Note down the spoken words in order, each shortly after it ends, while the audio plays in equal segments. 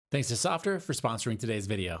Thanks to Softr for sponsoring today's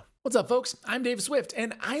video. What's up, folks? I'm Dave Swift,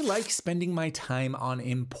 and I like spending my time on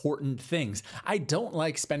important things. I don't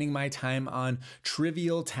like spending my time on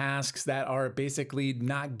trivial tasks that are basically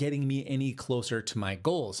not getting me any closer to my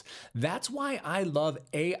goals. That's why I love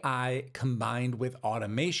AI combined with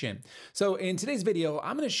automation. So in today's video,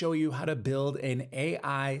 I'm going to show you how to build an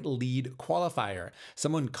AI lead qualifier.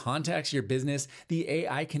 Someone contacts your business, the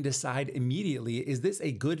AI can decide immediately, is this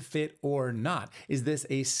a good fit or not? Is this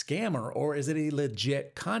a scammer or is it a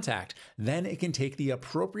legit contact? Then it can take the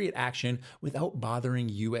appropriate action without bothering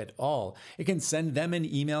you at all. It can send them an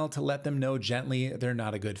email to let them know gently they're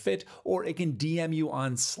not a good fit, or it can DM you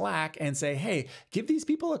on Slack and say, hey, give these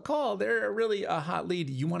people a call. They're really a hot lead.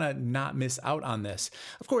 You want to not miss out on this.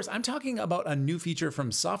 Of course, I'm talking about a new feature from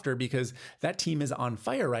Softr because that team is on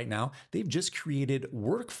fire right now. They've just created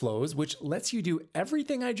workflows, which lets you do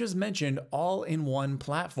everything I just mentioned all in one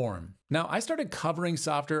platform. Now, I started covering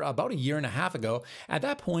Softr about a year and a half ago. At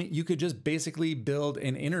that point, you could just basically build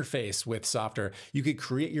an interface with Softr. You could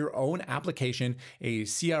create your own application, a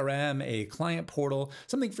CRM, a client portal,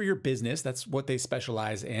 something for your business. That's what they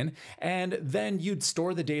specialize in. And then you'd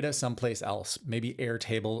store the data someplace else, maybe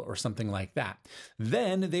Airtable or something like that.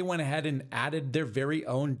 Then they went ahead and added their very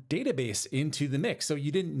own database into the mix. So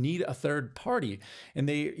you didn't need a third party. And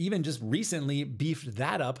they even just recently beefed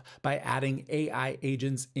that up by adding AI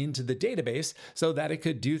agents into the database so that it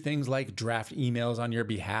could do things like draft emails on your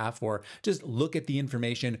behalf or just look at the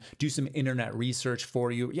information, do some internet research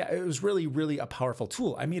for you. Yeah, it was really a powerful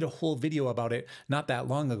tool. I made a whole video about it not that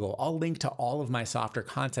long ago. I'll link to all of my Softr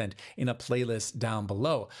content in a playlist down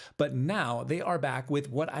below. But now they are back with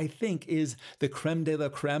what I think is the creme de la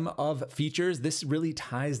creme of features. This really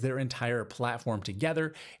ties their entire platform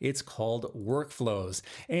together. It's called Workflows.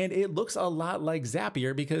 And it looks a lot like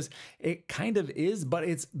Zapier because it kind of is, but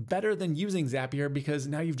it's better than using Zapier because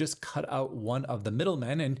now you've just cut out one of the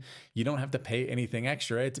middlemen and you don't have to pay anything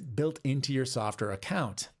extra. It's built into your Softr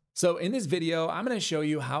account. So in this video, I'm going to show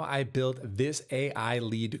you how I built this AI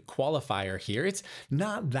lead qualifier here. It's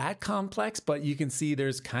not that complex, but you can see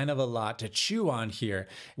there's kind of a lot to chew on here.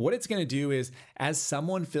 What it's going to do is as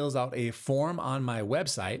someone fills out a form on my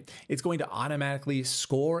website, it's going to automatically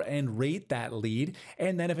score and rate that lead.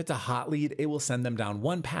 And then if it's a hot lead, it will send them down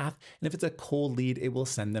one path. And if it's a cold lead, it will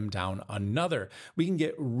send them down another. We can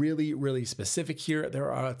get really specific here.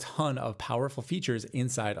 There are a ton of powerful features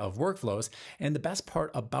inside of workflows. And the best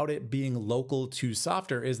part about it being local to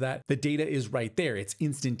Softr is that the data is right there. It's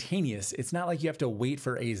instantaneous. It's not like you have to wait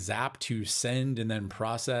for a Zap to send and then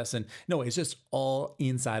process. And no, it's just all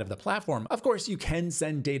inside of the platform. Of course, you can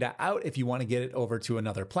send data out if you want to get it over to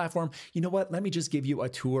another platform. You know what? Let me just give you a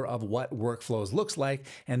tour of what Workflows looks like,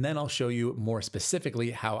 and then I'll show you more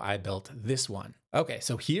specifically how I built this one. Okay,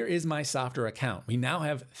 so here is my Softr account. We now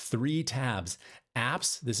have 3 tabs.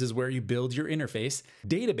 Apps, this is where you build your interface.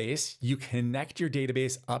 Database, you connect your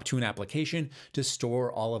database up to an application to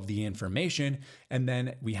store all of the information. And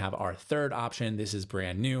then we have our third option. This is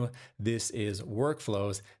brand new. This is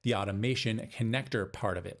workflows, the automation connector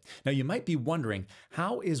part of it. Now you might be wondering,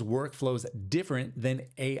 how is workflows different than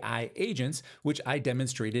AI agents, which I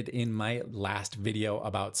demonstrated in my last video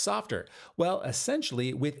about Softr? Well,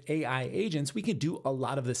 essentially with AI agents, we can do a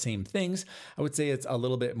lot of the same things. I would say it's a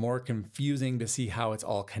little bit more confusing to see how it's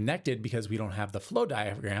all connected because we don't have the flow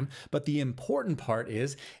diagram. But the important part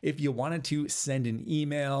is if you wanted to send an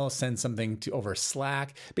email, send something to over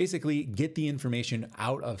Slack, basically get the information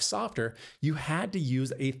out of Softr, you had to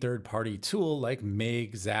use a third-party tool like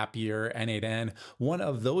Meg, Zapier, N8N, one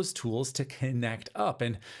of those tools to connect up.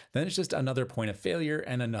 And then it's just another point of failure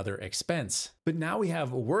and another expense. But now we have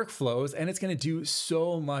workflows and it's going to do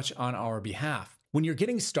so much on our behalf. When you're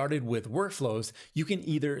getting started with workflows, you can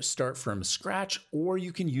either start from scratch or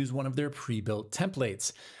you can use one of their pre-built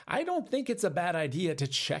templates. I don't think it's a bad idea to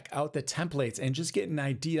check out the templates and just get an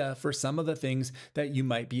idea for some of the things that you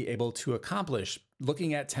might be able to accomplish.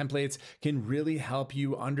 Looking at templates can really help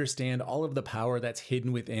you understand all of the power that's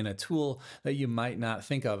hidden within a tool that you might not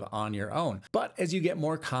think of on your own. But as you get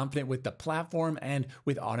more confident with the platform and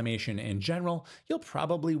with automation in general, you'll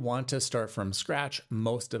probably want to start from scratch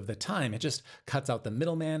most of the time. It just cuts out the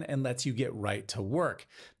middleman and lets you get right to work.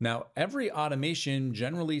 Now, every automation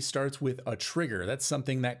generally starts with a trigger. That's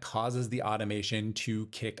something that causes the automation to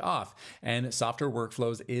kick off. And Softr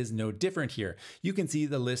Workflows is no different here. You can see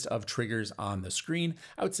the list of triggers on the screen. screen,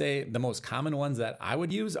 I would say the most common ones that I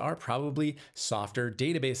would use are probably Softr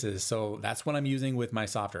databases. So that's what I'm using with my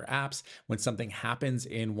Softr apps. When something happens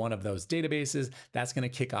in one of those databases, that's going to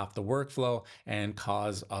kick off the workflow and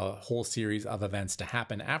cause a whole series of events to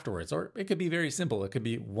happen afterwards. Or it could be very simple. It could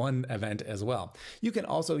be one event as well. You can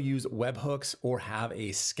also use webhooks or have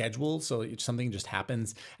a schedule. So something just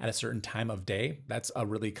happens at a certain time of day. That's a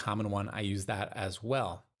really common one. I use that as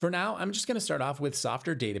well. For now, I'm just going to start off with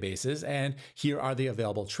Softr databases, and here are the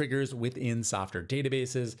available triggers within Softr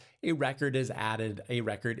databases. A record is added, a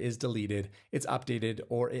record is deleted, it's updated,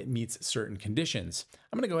 or it meets certain conditions.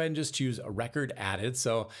 I'm going to go ahead and just choose a record added.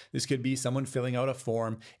 So this could be someone filling out a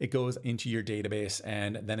form, it goes into your database,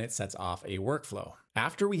 and then it sets off a workflow.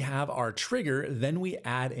 After we have our trigger, then we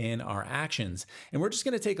add in our actions. And we're just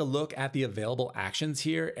going to take a look at the available actions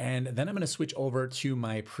here, and then I'm going to switch over to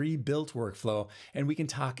my pre-built workflow, and we can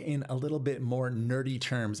talk in a little bit more nerdy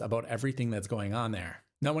terms about everything that's going on there.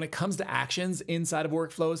 Now, when it comes to actions inside of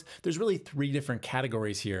workflows, there's really three different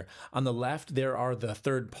categories here. On the left, there are the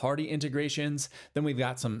third-party integrations. Then we've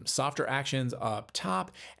got some Softr actions up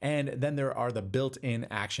top, and then there are the built-in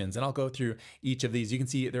actions. And I'll go through each of these. You can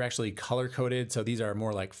see they're actually color-coded. So these are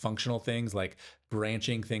more like functional things like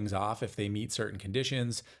branching things off if they meet certain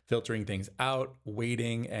conditions, filtering things out,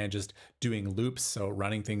 waiting, and just doing loops, so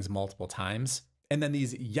running things multiple times. And then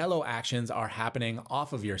these yellow actions are happening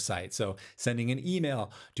off of your site. So sending an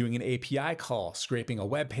email, doing an API call, scraping a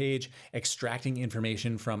web page, extracting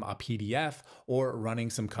information from a PDF, or running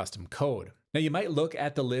some custom code. Now, you might look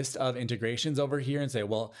at the list of integrations over here and say,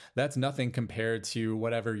 well, that's nothing compared to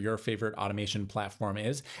whatever your favorite automation platform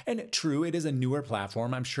is. And true, it is a newer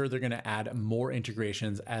platform. I'm sure they're going to add more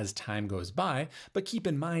integrations as time goes by. But keep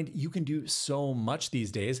in mind, you can do so much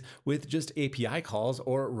these days with just API calls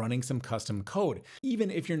or running some custom code,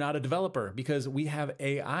 even if you're not a developer, because we have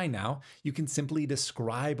AI now. You can simply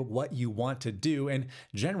describe what you want to do. And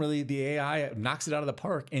generally, the AI knocks it out of the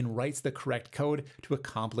park and writes the correct code to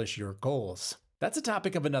accomplish your goals. That's a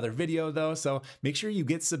topic of another video though, so make sure you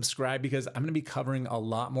get subscribed because I'm going to be covering a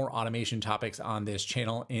lot more automation topics on this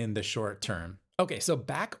channel in the short term. Okay, so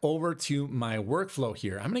back over to my workflow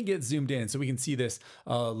here. I'm going to get zoomed in so we can see this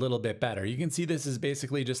a little bit better. You can see this is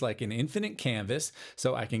basically just like an infinite canvas,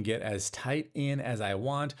 so I can get as tight in as I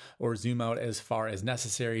want or zoom out as far as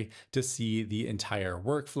necessary to see the entire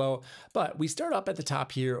workflow. But we start up at the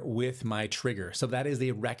top here with my trigger. So that is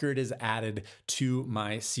a record is added to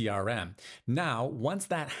my CRM. Now, once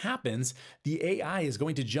that happens, the AI is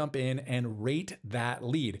going to jump in and rate that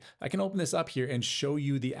lead. I can open this up here and show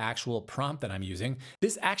you the actual prompt that I'm using.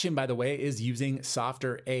 This action, by the way, is using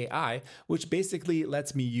Softr AI, which basically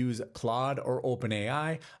lets me use Claude or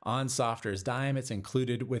OpenAI on Softr's dime. It's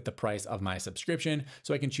included with the price of my subscription,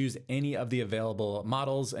 so I can choose any of the available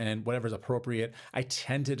models and whatever's appropriate. I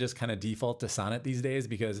tend to just kind of default to Sonnet these days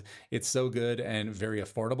because it's so good and very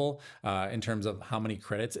affordable in terms of how many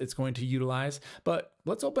credits it's going to utilize. But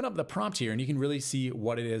let's open up the prompt here and you can really see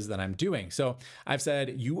what it is that I'm doing. So I've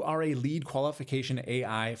said, you are a lead qualification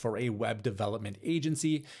AI for a web development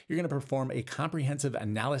agency. You're going to perform a comprehensive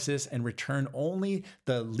analysis and return only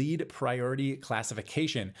the lead priority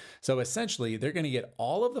classification. So essentially, they're going to get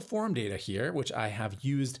all of the form data here, which I have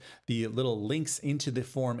used the little links into the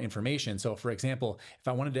form information. So for example, if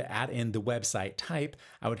I wanted to add in the website type,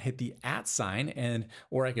 I would hit the @ sign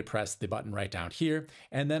or I could press the button right down here.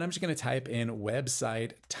 And then I'm just going to type in website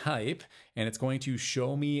type, and it's going to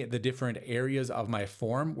show me the different areas of my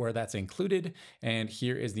form where that's included. And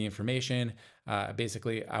here is the information.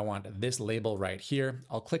 Basically, I want this label right here.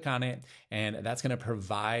 I'll click on it, and that's going to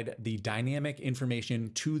provide the dynamic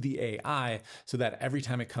information to the AI so that every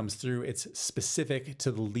time it comes through, it's specific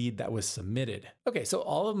to the lead that was submitted. Okay, so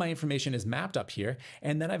all of my information is mapped up here,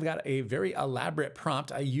 and then I've got a very elaborate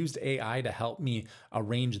prompt. I used AI to help me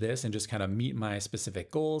arrange this and just kind of meet my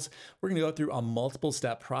specific goals. We're going to go through a multiple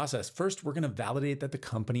step process. First, we're going to validate that the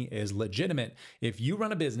company is legitimate. If you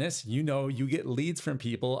run a business, you know you get leads from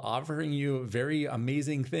people offering you very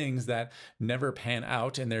amazing things that never pan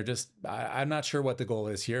out, and they're just, I'm not sure what the goal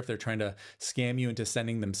is here. If they're trying to scam you into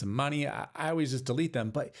sending them some money, I always just delete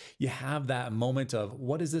them. But you have that moment of,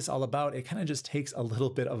 what is this all about? It kind of just takes a little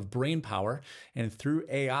bit of brain power, and through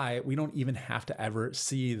AI, we don't even have to ever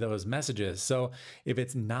see those messages. So if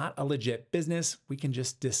it's not a legit business, we can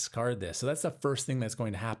just discard this. So that's the first thing that's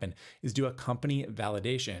going to happen, is do a company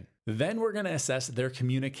validation. Then we're going to assess their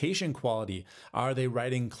communication quality. Are they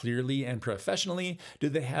writing clearly and professionally? Do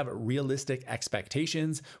they have realistic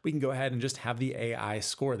expectations? We can go ahead and just have the AI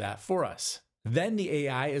score that for us. Then the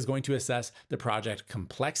AI is going to assess the project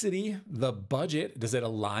complexity, the budget, does it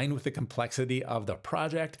align with the complexity of the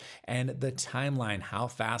project, and the timeline, how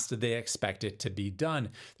fast do they expect it to be done.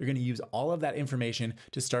 They're going to use all of that information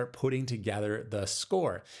to start putting together the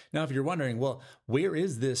score. Now, if you're wondering, well, where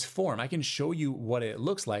is this form? I can show you what it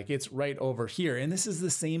looks like. It's right over here. And this is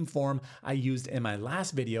the same form I used in my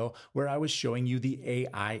last video where I was showing you the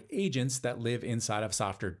AI agents that live inside of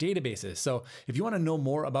Softr databases. So if you want to know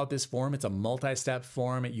more about this form, it's a multi-step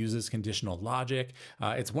form. It uses conditional logic.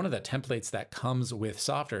 It's one of the templates that comes with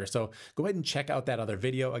Softr. So go ahead and check out that other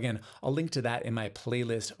video. Again, I'll link to that in my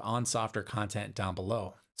playlist on Softr content down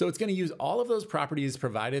below. So it's going to use all of those properties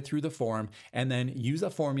provided through the form and then use a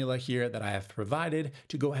formula here that I have provided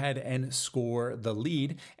to go ahead and score the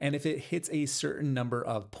lead. And if it hits a certain number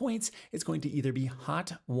of points, it's going to either be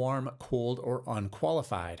hot, warm, cold, or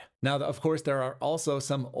unqualified. Now, of course, there are also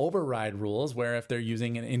some override rules where if they're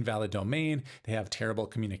using an invalid domain, they have terrible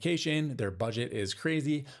communication, their budget is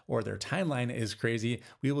crazy, or their timeline is crazy,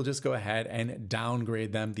 we will just go ahead and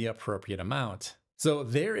downgrade them the appropriate amount. So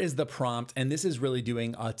there is the prompt, and this is really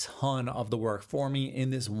doing a ton of the work for me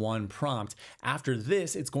in this one prompt. After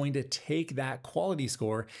this, it's going to take that quality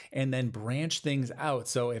score and then branch things out.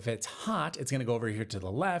 So if it's hot, it's going to go over here to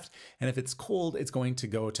the left, and if it's cold, it's going to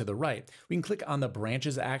go to the right. We can click on the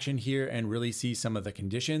branches action here and really see some of the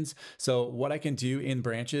conditions. So what I can do in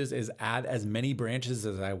branches is add as many branches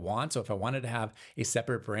as I want. So if I wanted to have a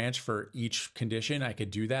separate branch for each condition, I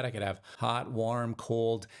could do that. I could have hot, warm,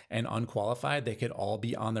 cold, and unqualified. They could all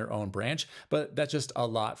be on their own branch, but that's just a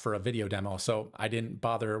lot for a video demo, so I didn't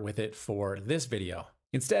bother with it for this video.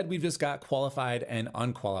 Instead, we've just got qualified and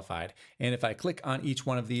unqualified. And if I click on each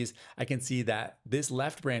one of these, I can see that this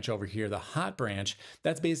left branch over here, the hot branch,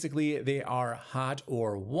 that's basically they are hot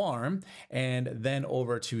or warm. And then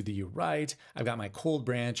over to the right, I've got my cold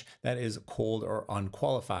branch that is cold or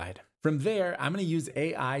unqualified. From there, I'm going to use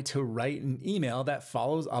AI to write an email that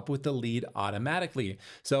follows up with the lead automatically.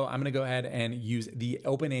 So I'm going to go ahead and use the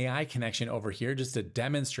OpenAI connection over here just to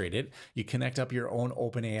demonstrate it. You connect up your own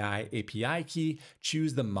OpenAI API key,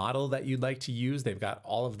 choose the model that you'd like to use. They've got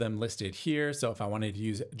all of them listed here. So if I wanted to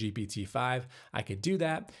use GPT-5, I could do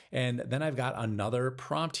that. And then I've got another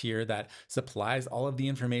prompt here that supplies all of the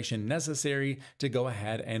information necessary to go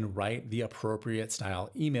ahead and write the appropriate style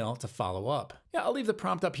email to follow up. Yeah, I'll leave the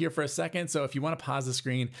prompt up here for a second, so if you want to pause the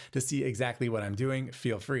screen to see exactly what I'm doing,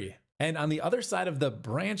 feel free. And on the other side of the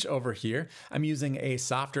branch over here, I'm using a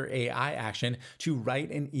Softr AI action to write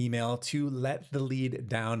an email to let the lead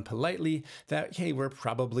down politely that, hey, we're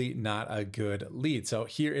probably not a good lead. So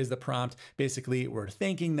here is the prompt. Basically, we're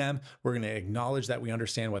thanking them. We're going to acknowledge that we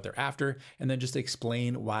understand what they're after, and then just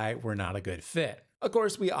explain why we're not a good fit. Of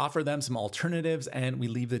course, we offer them some alternatives and we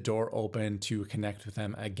leave the door open to connect with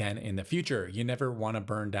them again in the future. You never want to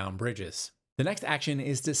burn down bridges. The next action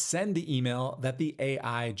is to send the email that the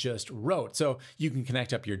AI just wrote. So you can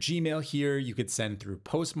connect up your Gmail here, you could send through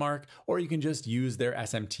Postmark, or you can just use their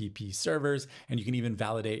SMTP servers, and you can even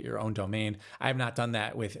validate your own domain. I have not done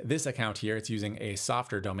that with this account here. It's using a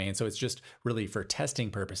Softr domain, so it's just really for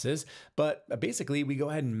testing purposes. But basically, we go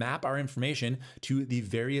ahead and map our information to the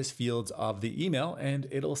various fields of the email, and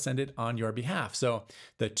it'll send it on your behalf. So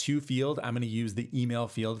the to field, I'm going to use the email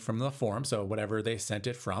field from the form. So whatever they sent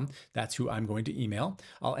it from, that's who I'm going to email.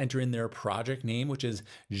 I'll enter in their project name, which is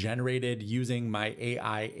generated using my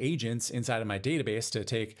AI agents inside of my database to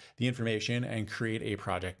take the information and create a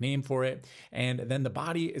project name for it. And then the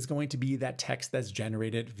body is going to be that text that's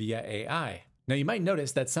generated via AI. Now you might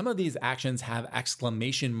notice that some of these actions have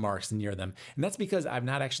exclamation marks near them, and that's because I've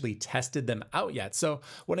not actually tested them out yet. So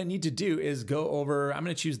what I need to do is go over, I'm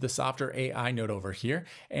going to choose the Softr AI node over here,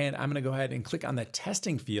 and I'm going to go ahead and click on the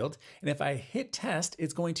testing field. And if I hit test,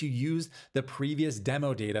 it's going to use the previous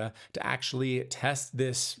demo data to actually test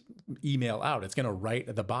this email out. It's going to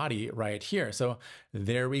write the body right here. So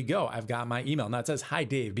there we go. I've got my email. Now it says, "Hi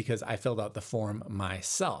Dave," because I filled out the form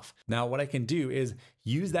myself. Now what I can do is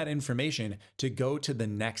use that information to go to the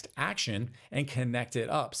next action and connect it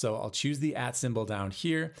up. So I'll choose the @ symbol down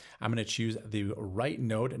here. I'm going to choose the right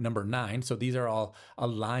node, number 9. So these are all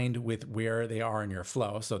aligned with where they are in your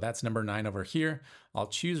flow. So that's number 9 over here. I'll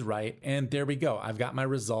choose right, and there we go. I've got my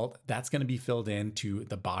result. That's going to be filled into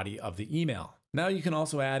the body of the email. Now you can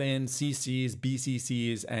also add in CCs,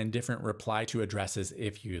 BCCs, and different reply to addresses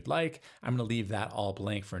if you'd like. I'm going to leave that all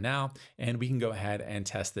blank for now, and we can go ahead and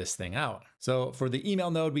test this thing out. So for the email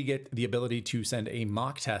node, we get the ability to send a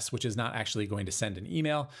mock test, which is not actually going to send an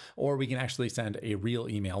email, or we can actually send a real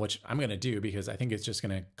email, which I'm going to do because I think it's just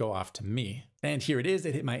going to go off to me. And here it is.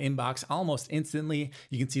 It hit my inbox almost instantly.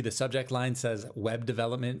 You can see the subject line says web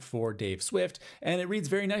development for Dave Swift, and it reads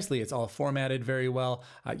very nicely. It's all formatted very well.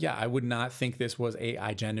 Yeah, I would not think this was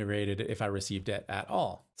AI generated if I received it at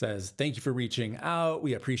all. It says, thank you for reaching out.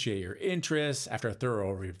 We appreciate your interest. After a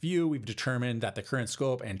thorough review, we've determined that the current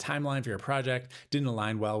scope and timeline for your project didn't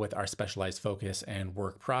align well with our specialized focus and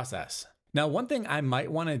work process. Now, one thing I might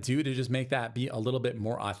want to do to just make that be a little bit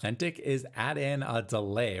more authentic is add in a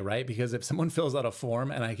delay, right? Because if someone fills out a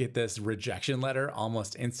form and I get this rejection letter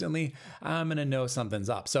almost instantly, I'm going to know something's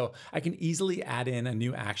up. So I can easily add in a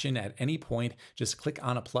new action at any point. Just click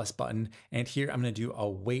on a plus button. And here I'm going to do a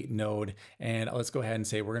wait node. And let's go ahead and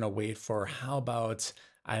say we're going to wait for, how about,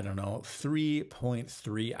 I don't know,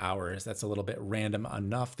 3.3 hours. That's a little bit random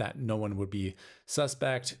enough that no one would be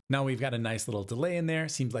suspect. Now we've got a nice little delay in there.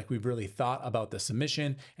 Seems like we've really thought about the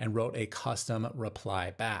submission and wrote a custom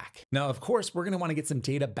reply back. Now, of course, we're going to want to get some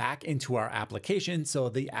data back into our application so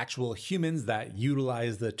the actual humans that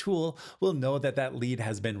utilize the tool will know that that lead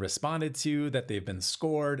has been responded to, that they've been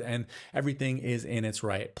scored, and everything is in its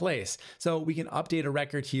right place. So we can update a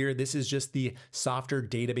record here. This is just the Softr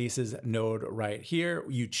databases node right here.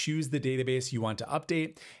 You choose the database you want to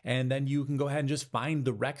update, and then you can go ahead and just find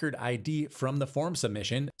the record ID from the form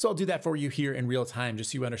submission. So I'll do that for you here in real time,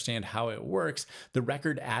 just so you understand how it works. The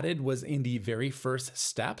record added was in the very first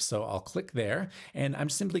step. So I'll click there, and I'm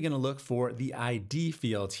simply going to look for the ID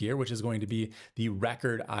field here, which is going to be the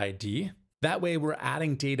record ID. That way we're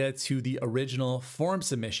adding data to the original form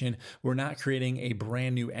submission. We're not creating a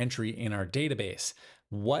brand new entry in our database.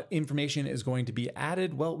 What information is going to be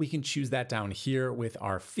added? Well, we can choose that down here with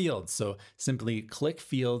our fields. So simply click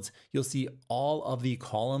fields. You'll see all of the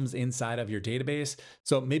columns inside of your database.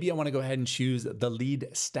 So maybe I want to go ahead and choose the lead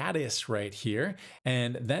status right here.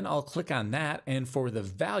 And then I'll click on that. And for the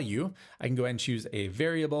value, I can go ahead and choose a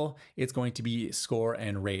variable. It's going to be score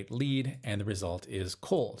and rate lead, and the result is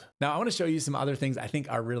cold. Now I want to show you some other things I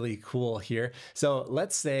think are really cool here. So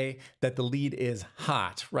let's say that the lead is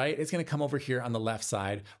hot, right? It's going to come over here on the left side.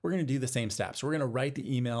 We're going to do the same steps. We're going to write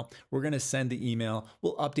the email. We're going to send the email.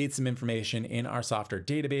 We'll update some information in our Softr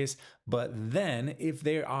database. But then if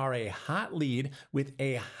they are a hot lead with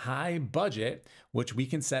a high budget, which we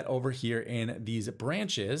can set over here in these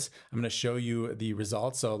branches, I'm going to show you the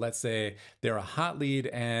results. So let's say they're a hot lead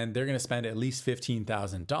and they're going to spend at least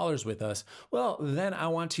 $15,000 with us. Well, then I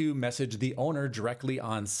want to message the owner directly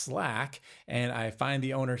on Slack, and I find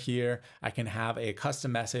the owner here. I can have a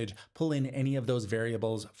custom message, pull in any of those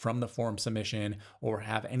variables from the form submission, or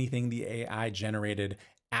have anything the AI generated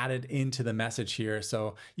added into the message here.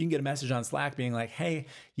 So you can get a message on Slack being like, hey,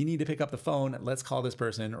 you need to pick up the phone. Let's call this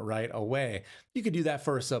person right away. You could do that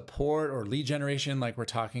for support or lead generation like we're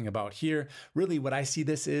talking about here. Really what I see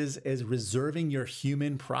this is reserving your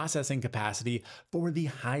human processing capacity for the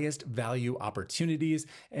highest value opportunities,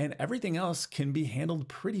 and everything else can be handled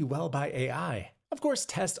pretty well by AI. Of course,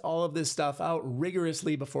 test all of this stuff out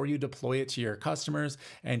rigorously before you deploy it to your customers,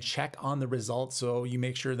 and check on the results so you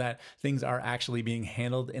make sure that things are actually being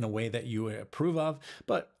handled in a way that you approve of.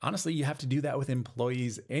 But honestly, you have to do that with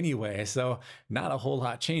employees anyway, so not a whole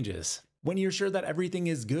lot changes. When you're sure that everything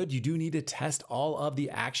is good, you do need to test all of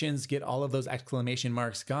the actions, get all of those exclamation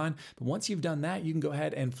marks gone. But once you've done that, you can go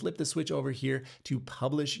ahead and flip the switch over here to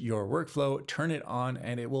publish your workflow, turn it on,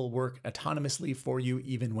 and it will work autonomously for you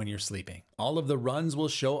even when you're sleeping. All of the runs will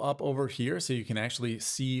show up over here so you can actually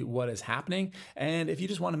see what is happening. And if you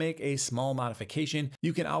just want to make a small modification,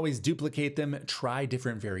 you can always duplicate them, try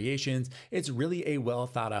different variations. It's really a well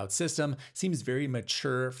thought out system. Seems very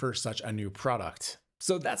mature for such a new product.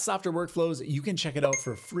 So that's Softr Workflows. You can check it out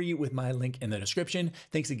for free with my link in the description.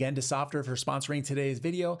 Thanks again to Softr for sponsoring today's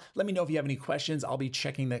video. Let me know if you have any questions. I'll be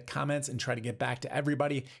checking the comments and try to get back to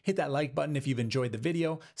everybody. Hit that like button if you've enjoyed the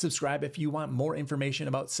video. Subscribe if you want more information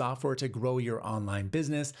about software to grow your online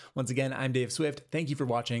business. Once again, I'm Dave Swift. Thank you for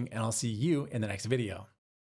watching, and I'll see you in the next video.